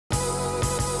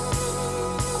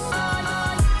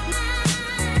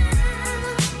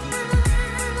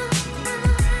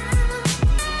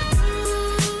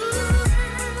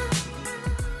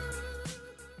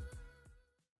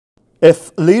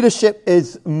Leadership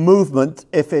is movement.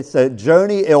 If it's a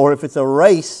journey or if it's a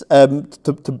race,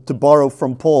 to borrow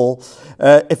from Paul,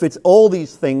 if it's all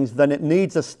these things, then it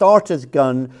needs a starter's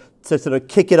gun to sort of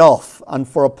kick it off. And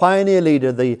for a pioneer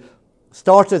leader, the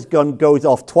starter's gun goes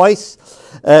off twice,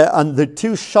 and the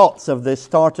two shots of the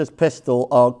starter's pistol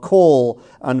are call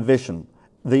and vision.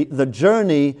 The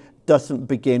journey doesn't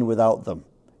begin without them.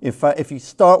 In fact, if you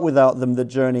start without them, the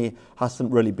journey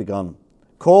hasn't really begun.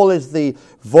 Call is the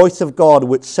voice of God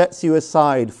which sets you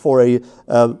aside for a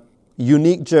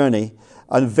unique journey,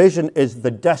 and vision is the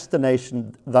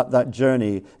destination that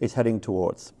journey is heading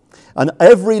towards. And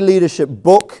every leadership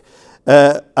book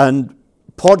and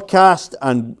podcast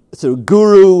and sort of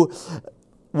guru,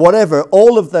 whatever,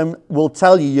 all of them will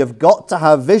tell you you've got to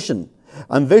have vision.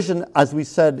 And vision, as we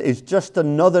said, is just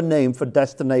another name for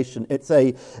destination. It's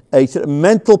a sort of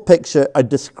mental picture, a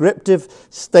descriptive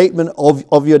statement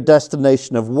of your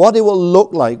destination, of what it will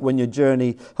look like when your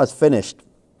journey has finished.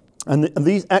 And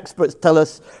these experts tell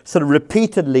us sort of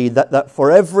repeatedly that for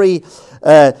every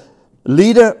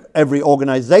leader, every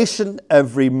organization,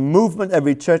 every movement,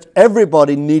 every church,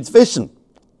 everybody needs vision.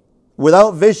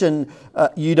 Without vision,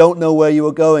 you don't know where you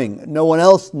are going. No one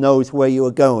else knows where you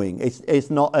are going. It's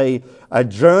not a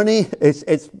journey.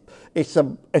 It's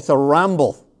a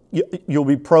ramble. You'll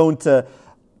be prone to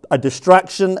a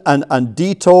distraction and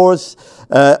detours.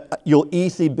 You'll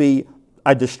easily be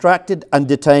distracted and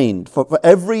detained. For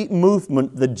every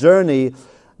movement, the journey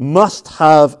must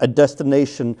have a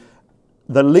destination.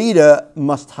 The leader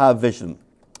must have vision.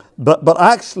 But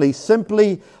actually,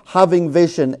 simply having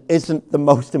vision isn't the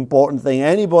most important thing.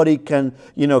 Anybody can,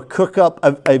 cook up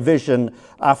a vision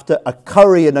after a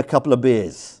curry and a couple of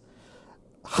beers.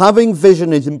 Having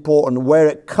vision is important. Where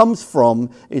it comes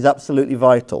from is absolutely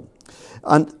vital.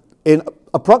 And in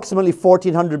approximately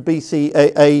 1400 BC,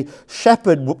 a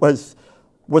shepherd was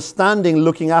standing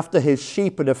looking after his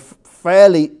sheep in a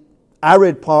fairly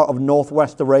arid part of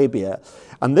northwest Arabia.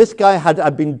 And this guy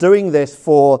had been doing this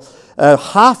for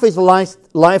half his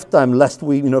lifetime, lest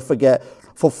we forget,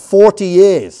 for 40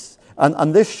 years.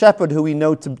 And this shepherd, who we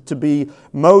know to be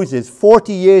Moses,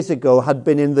 40 years ago had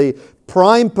been in the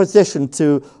prime position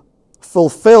to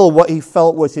fulfill what he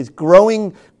felt was his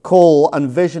growing call and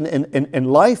vision in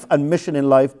life and mission in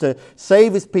life to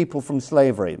save his people from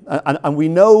slavery. And we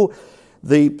know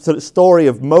the sort of story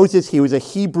of Moses. He was a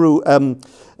Hebrew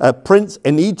prince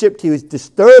in Egypt. He was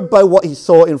disturbed by what he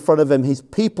saw in front of him, his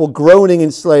people groaning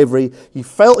in slavery. He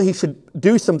felt he should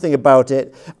do something about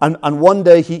it. And one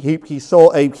day he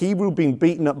saw a Hebrew being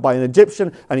beaten up by an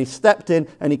Egyptian, and he stepped in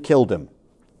and he killed him.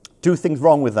 Two things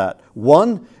wrong with that.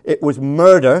 One, it was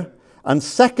murder. And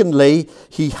secondly,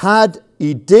 he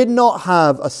did not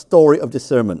have a story of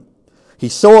discernment. He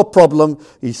saw a problem,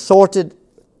 he sorted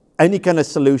any kind of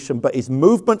solution, but his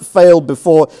movement failed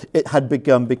before it had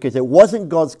begun because it wasn't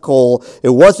God's call, it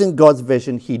wasn't God's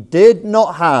vision. He did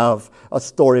not have a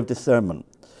story of discernment.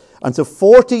 And so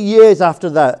 40 years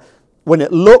after that, when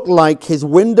it looked like his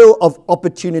window of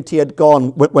opportunity had gone,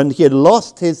 when he had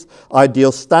lost his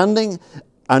ideal standing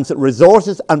and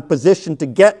resources and position to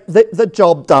get the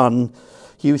job done,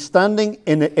 he was standing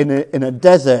in a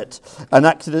desert, and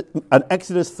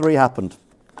Exodus 3 happened.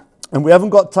 And we haven't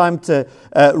got time to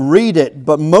read it,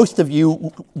 but most of you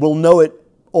will know it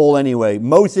all anyway.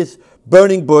 Moses,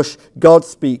 burning bush, God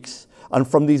speaks. And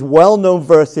from these well-known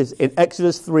verses in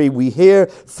Exodus 3, we hear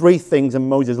three things, and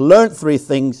Moses learned three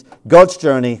things: God's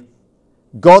journey,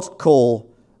 God's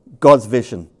call, God's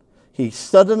vision. He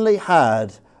suddenly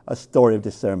had a story of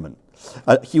discernment.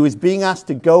 He was being asked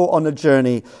to go on a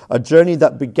journey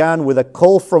that began with a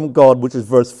call from God, which is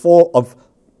verse 4 of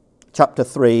chapter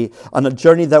 3, and a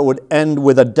journey that would end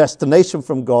with a destination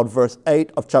from God, verse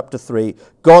 8 of chapter 3.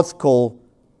 God's call,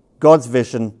 God's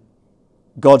vision,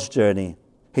 God's journey.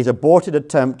 His aborted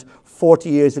attempt 40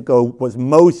 years ago was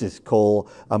Moses' call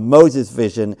and Moses'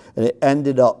 vision, and it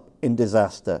ended up in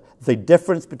disaster. The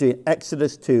difference between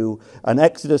Exodus 2 and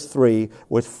Exodus 3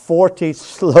 was 40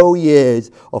 slow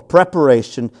years of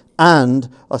preparation and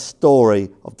a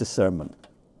story of discernment.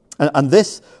 And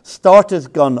this starter's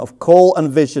gun of call and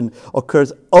vision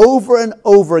occurs over and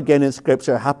over again in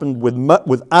Scripture. It happened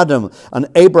with Adam and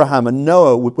Abraham and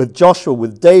Noah, with Joshua,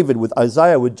 with David, with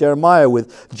Isaiah, with Jeremiah,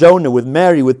 with Jonah, with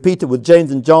Mary, with Peter, with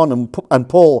James and John and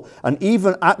Paul, and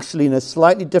even actually in a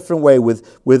slightly different way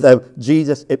with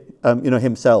Jesus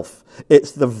himself.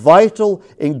 It's the vital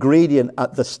ingredient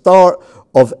at the start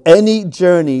of any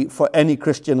journey for any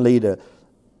Christian leader.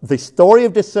 The story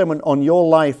of discernment on your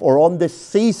life or on this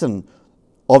season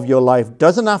of your life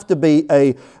doesn't have to be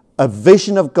a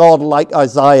vision of God like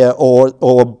Isaiah or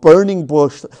a burning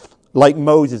bush like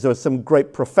Moses or some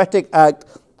great prophetic act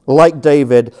like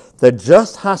David. There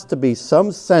just has to be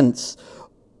some sense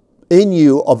in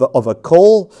you of a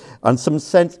call, and some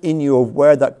sense in you of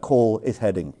where that call is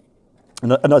heading.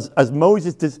 And as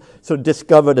Moses sort of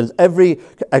discovered, as every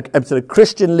sort of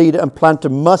Christian leader and planter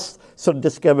must sort of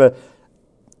discover,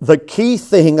 the key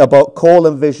thing about call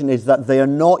and vision is that they are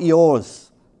not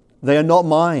yours. They are not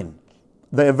mine.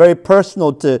 They are very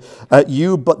personal to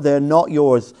you, but they are not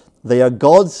yours. They are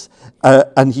God's,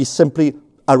 and He simply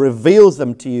reveals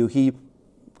them to you. He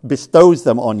bestows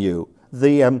them on you.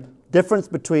 The difference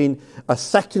between a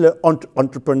secular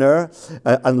entrepreneur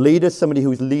and leader, somebody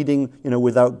who's leading,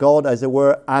 without God, as it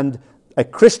were, and a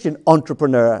Christian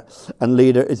entrepreneur and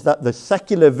leader, is that the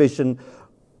secular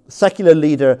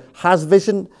leader has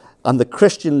vision, and the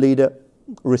Christian leader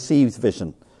receives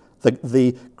vision.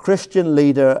 The Christian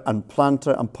leader and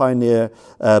planter and pioneer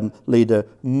leader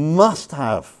needs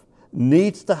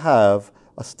to have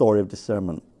a story of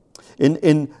discernment.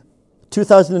 In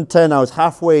 2010, I was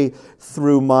halfway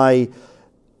through my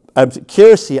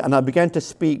curacy, and I began to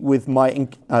speak with my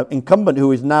incumbent,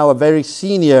 who is now a very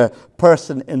senior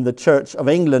person in the Church of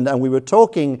England, and we were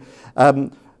talking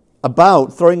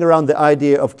about throwing around the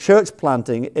idea of church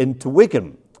planting into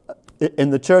Wigan. In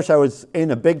the church I was in,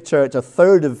 a big church, a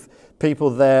third of people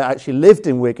there actually lived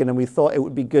in Wigan, and we thought it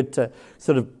would be good to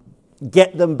sort of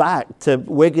get them back to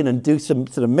Wigan and do some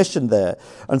sort of mission there.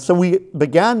 And so we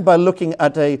began by looking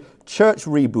at a church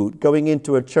reboot, going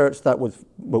into a church that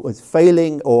was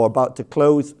failing or about to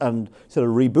close and sort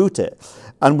of reboot it.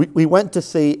 And we went to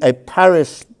see a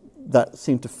parish that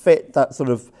seemed to fit that sort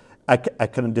of a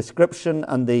kind of description,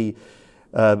 and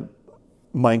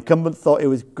my incumbent thought it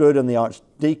was good, and the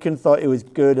archdeacon thought it was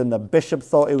good, and the bishop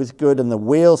thought it was good, and the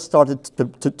wheels started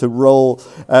to roll.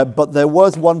 But there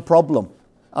was one problem.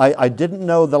 I didn't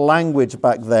know the language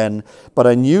back then, but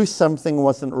I knew something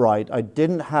wasn't right. I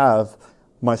didn't have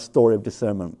my story of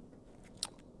discernment.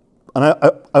 And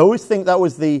I always think that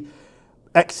was the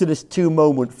Exodus 2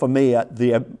 moment for me at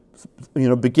the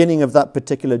beginning of that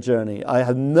particular journey. I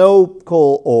had no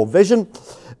call or vision,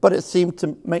 but it seemed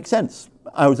to make sense.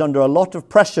 I was under a lot of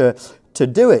pressure to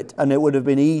do it, and it would have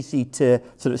been easy to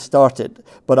sort of start it,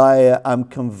 but I am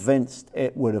convinced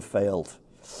it would have failed.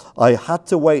 I had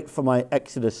to wait for my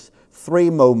Exodus 3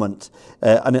 moment,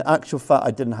 and in actual fact,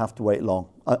 I didn't have to wait long.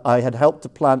 I had helped to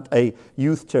plant a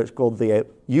youth church called the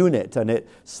Unit, and it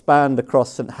spanned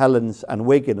across St Helens and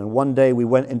Wigan, and one day we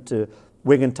went into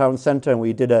Wigan Town Centre and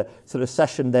we did a sort of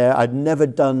session there. I'd never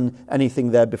done anything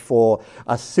there before.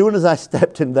 As soon as I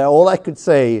stepped in there, all I could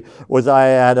say was I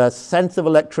had a sense of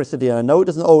electricity, and I know it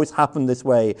doesn't always happen this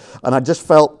way, and I just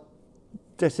felt,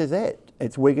 this is it.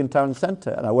 It's Wigan Town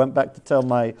Centre. And I went back to tell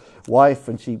my wife,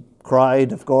 and she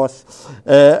cried, of course.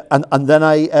 And then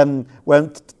I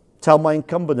went to tell my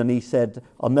incumbent, and he said,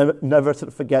 I'll never sort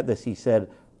of forget this. He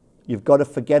said, you've got to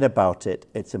forget about it.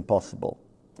 It's impossible.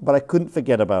 But I couldn't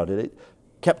forget about it. It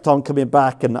kept on coming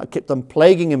back, and I kept on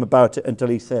plaguing him about it until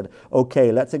he said,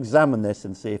 okay, let's examine this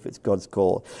and see if it's God's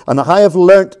call. And I have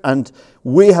learnt, and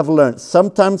we have learnt,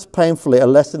 sometimes painfully, a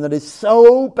lesson that is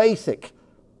so basic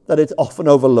that it's often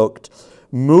overlooked.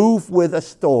 Move with a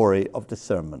story of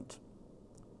discernment.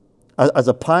 As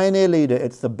a pioneer leader,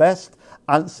 it's the best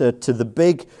answer to the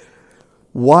big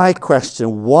why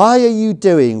question. Why are you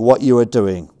doing what you are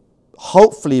doing?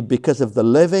 Hopefully because of the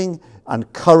living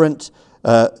and current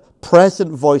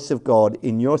present voice of God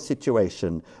in your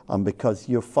situation, and because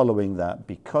you're following that,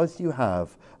 because you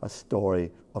have a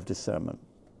story of discernment.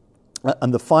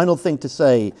 And the final thing to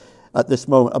say at this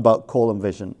moment about call and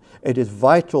vision, it is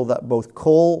vital that both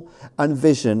call and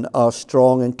vision are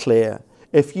strong and clear.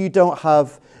 If you don't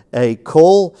have a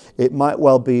call, it might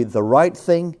well be the right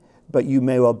thing, but you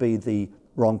may well be the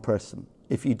wrong person.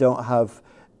 If you don't have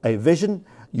a vision,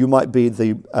 you might be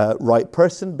the right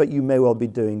person, but you may well be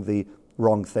doing the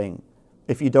wrong thing.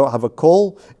 If you don't have a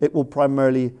call, it will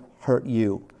primarily hurt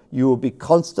you. You will be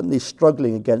constantly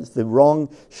struggling against the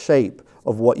wrong shape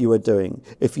of what you are doing.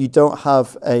 If you don't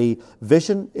have a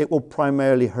vision, it will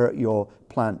primarily hurt your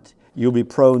plant. You'll be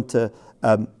prone to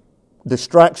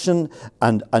distraction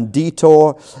and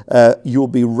detour. You'll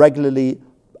be regularly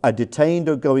detained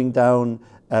or going down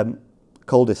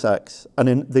cul-de-sacs. And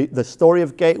in the story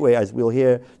of Gateway, as we'll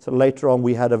hear so later on,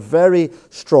 we had a very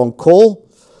strong call,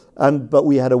 but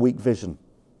we had a weak vision.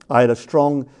 I had a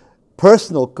strong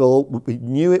personal call. We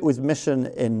knew it was mission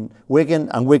in Wigan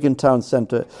and Wigan Town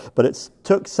Centre, but it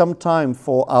took some time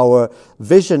for our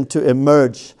vision to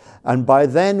emerge. And by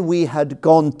then we had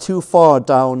gone too far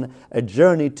down a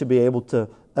journey to be able to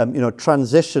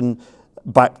transition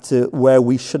back to where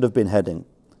we should have been heading.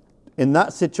 in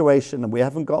that situation, and we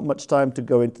haven't got much time to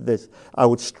go into this, I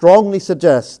would strongly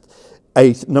suggest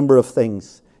a number of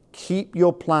things. Keep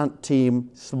your plant team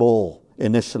small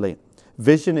initially.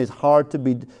 Vision is hard to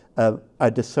be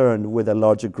discerned with a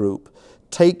larger group.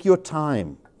 Take your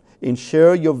time.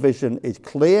 Ensure your vision is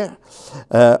clear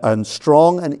and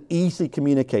strong and easily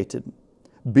communicated.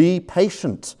 Be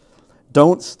patient.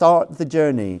 Don't start the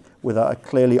journey without a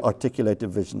clearly articulated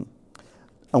vision.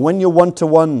 And when your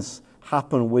one-to-ones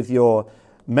happen with your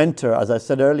mentor, as I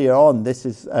said earlier on, this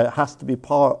is has to be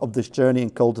part of this journey in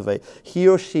Cultivate. He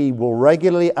or she will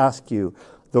regularly ask you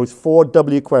those 4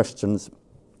 W questions.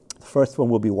 The first one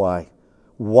will be why.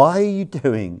 Why are you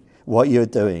doing what you're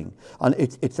doing? And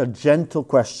it's a gentle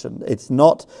question. It's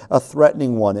not a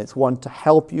threatening one. It's one to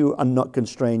help you and not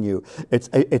constrain you.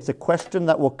 It's a question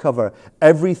that will cover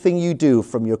everything you do,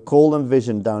 from your call and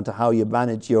vision down to how you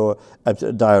manage your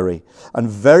diary. And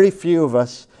very few of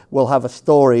us will have a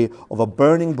story of a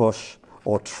burning bush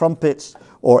or trumpets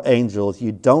or angels.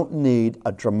 You don't need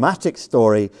a dramatic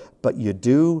story, but you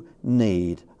do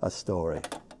need a story.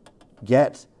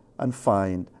 Get and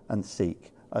find and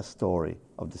seek a story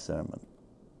of discernment.